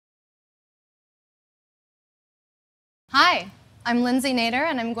Hi, I'm Lindsay Nader,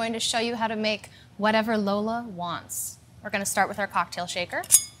 and I'm going to show you how to make whatever Lola wants. We're going to start with our cocktail shaker.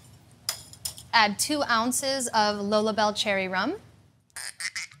 Add 2 ounces of Lola Belle Cherry Rum.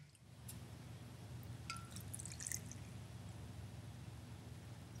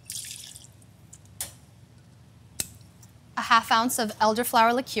 A ½ ounce of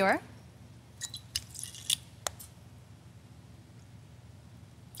elderflower liqueur.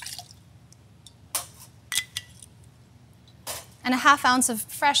 And a ½ ounce of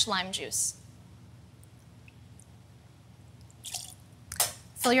fresh lime juice.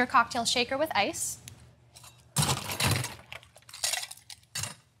 Fill your cocktail shaker with ice.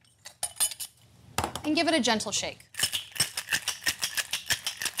 And give it a gentle shake.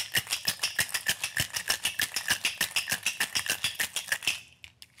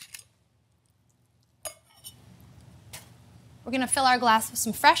 We're going to fill our glass with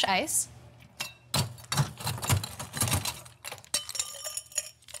some fresh ice.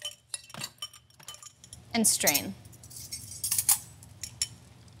 And strain.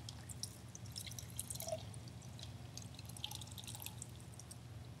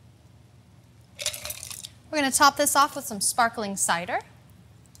 We're going to top this off with some sparkling cider.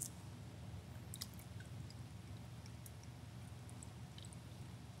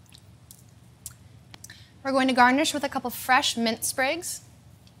 We're going to garnish with a couple fresh mint sprigs.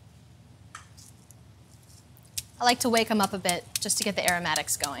 I like to wake them up a bit just to get the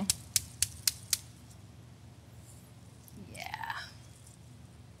aromatics going. Yeah.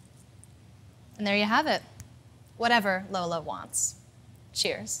 And there you have it. Whatever Lola wants.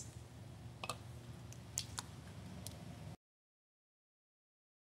 Cheers.